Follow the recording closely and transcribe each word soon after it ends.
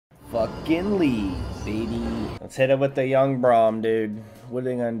fucking lead, baby. Let's hit it with the young Braum, dude. What are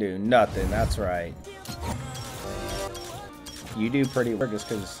they gonna do? Nothing, that's right. You do pretty well just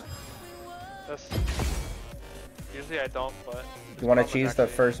because. Usually I don't, but. You want to cheese the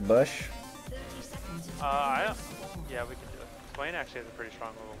first bush? Yeah, we can do it. Swain actually has a pretty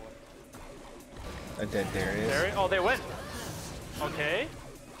strong level 1. A dead Darius. Oh, they win! Okay.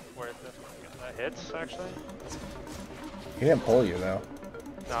 That hits, actually. He didn't pull you, though.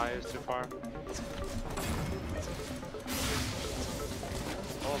 Nah, he was too far.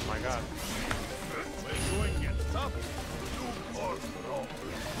 Oh my god.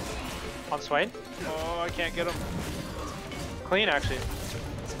 On Swain? Oh, I can't get him. Clean, actually.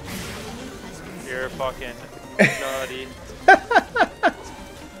 You're fucking nutty.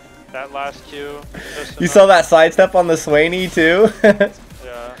 That last Q. You saw that sidestep on the Swainy, too?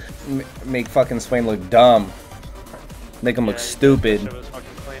 Yeah. Make fucking Swain look dumb. Make him look stupid. Shit was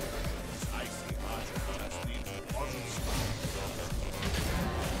fucking clean.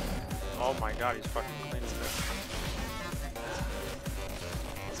 Oh my god, he's fucking clean as this.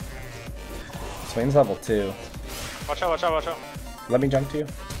 Swain's level 2. Watch out, watch out, watch out. Let me jump to you.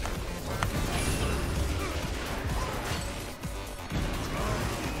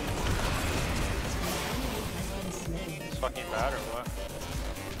 It's fucking bad or what?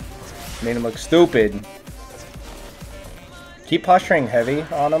 Made him look stupid. Keep posturing heavy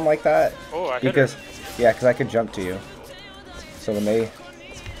on him like that. Oh, I because yeah, because I could jump to you. So when they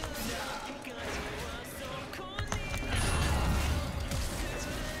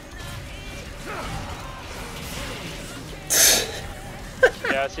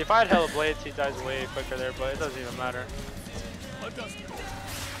yeah, see if I had hella blades, he dies way quicker there, but it doesn't even matter.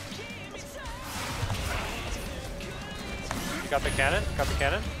 You got the cannon? Got the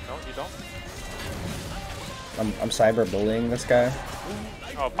cannon? No, you don't. I'm cyber bullying this guy.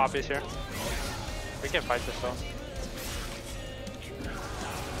 Oh, Poppy's here. We can fight this though.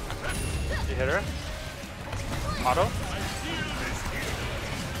 You hit her? Auto?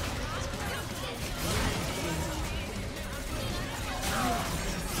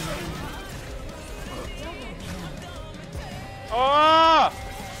 Oh!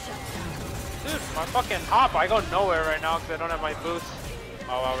 Dude, my fucking hop, I go nowhere right now because I don't have my boots.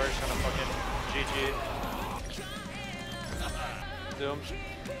 Oh wow, we're just gonna fucking GG. Zoom.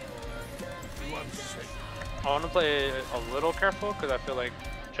 I want to play a little careful because I feel like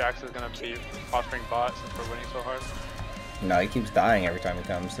Jax is gonna be posturing bot since we're winning so hard. No, he keeps dying every time he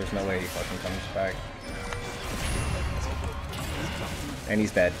comes. There's no way he fucking comes back. And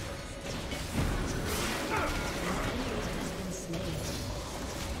he's dead.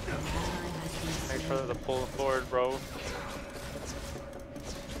 Thanks for the pull forward, bro.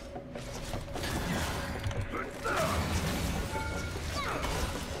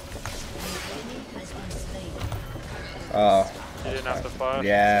 Oh. You didn't have to flash.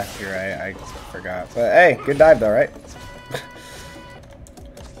 Yeah, you're right. I forgot. But hey, good dive though, right?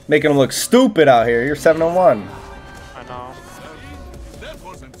 Making him look stupid out here. You're 7-1. I know. That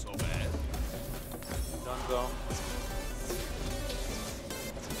wasn't so bad. Dunzo.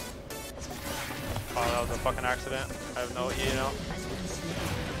 Oh, that was a fucking accident. I have no E now.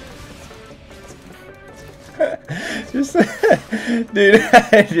 Just, dude,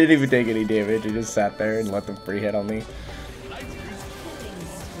 I didn't even take any damage. I just sat there and let them free hit on me.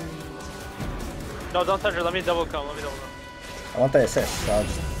 No, don't touch her. Let me double come. Let me double come. I want the assist, so I'll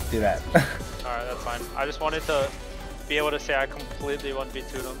just do that. Alright, that's fine. I just wanted to be able to say I completely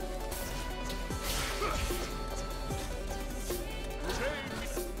 1v2'd him.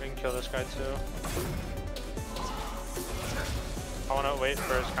 We can kill this guy too. I want to wait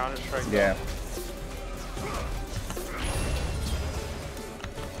for his counter strike. Yeah.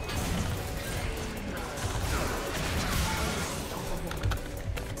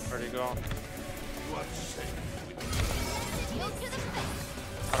 Where'd he go?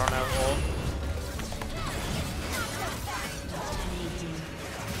 I don't have ult.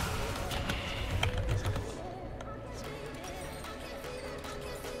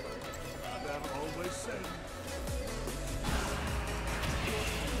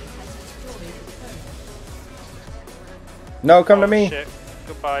 No, come to me. Shit.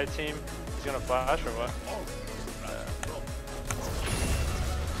 Goodbye, team. He's gonna flash or what?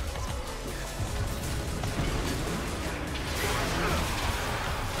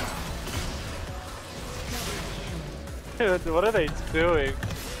 Dude, what are they doing?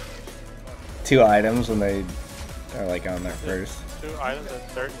 2 items when they are like on their first. 2 items in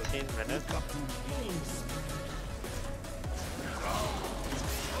 13 minutes?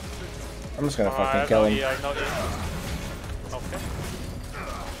 I'm just gonna fucking kill him. I know E. Okay.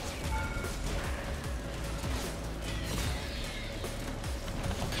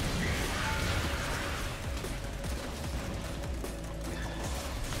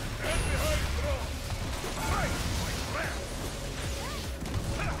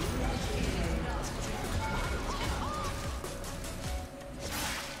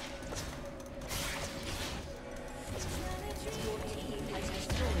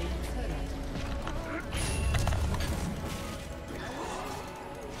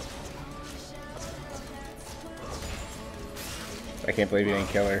 I can't believe you didn't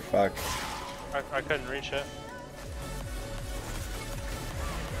kill her. Fuck. I couldn't reach it.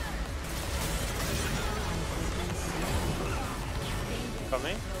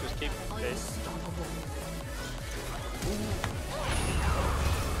 Coming? Just keep pace.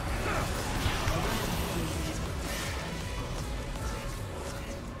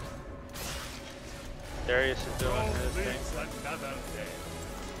 Darius is doing his thing.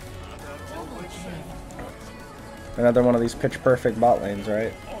 Another one of these pitch perfect bot lanes,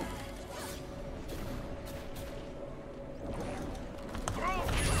 right?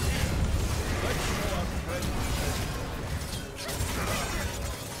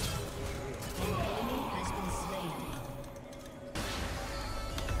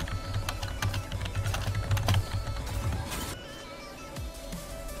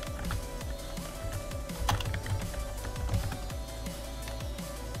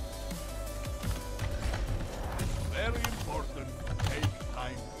 Very important. Take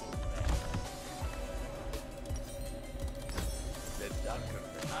time. The darker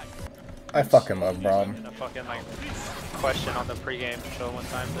the night. I fucking love Braum. In a fucking like question on the pregame show one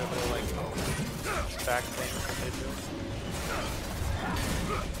time, the little like back thing that they do.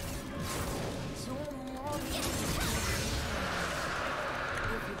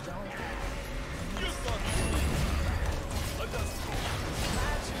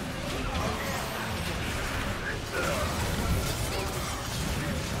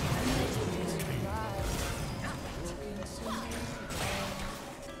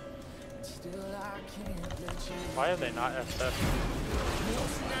 Why are they not FF?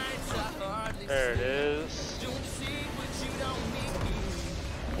 There it is.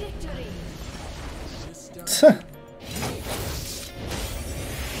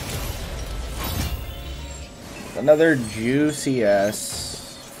 Another juicy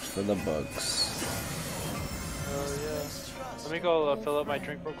S for the books. Oh yeah. Let me go fill up my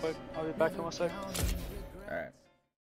drink real quick. I'll be back in 1 sec. Alright.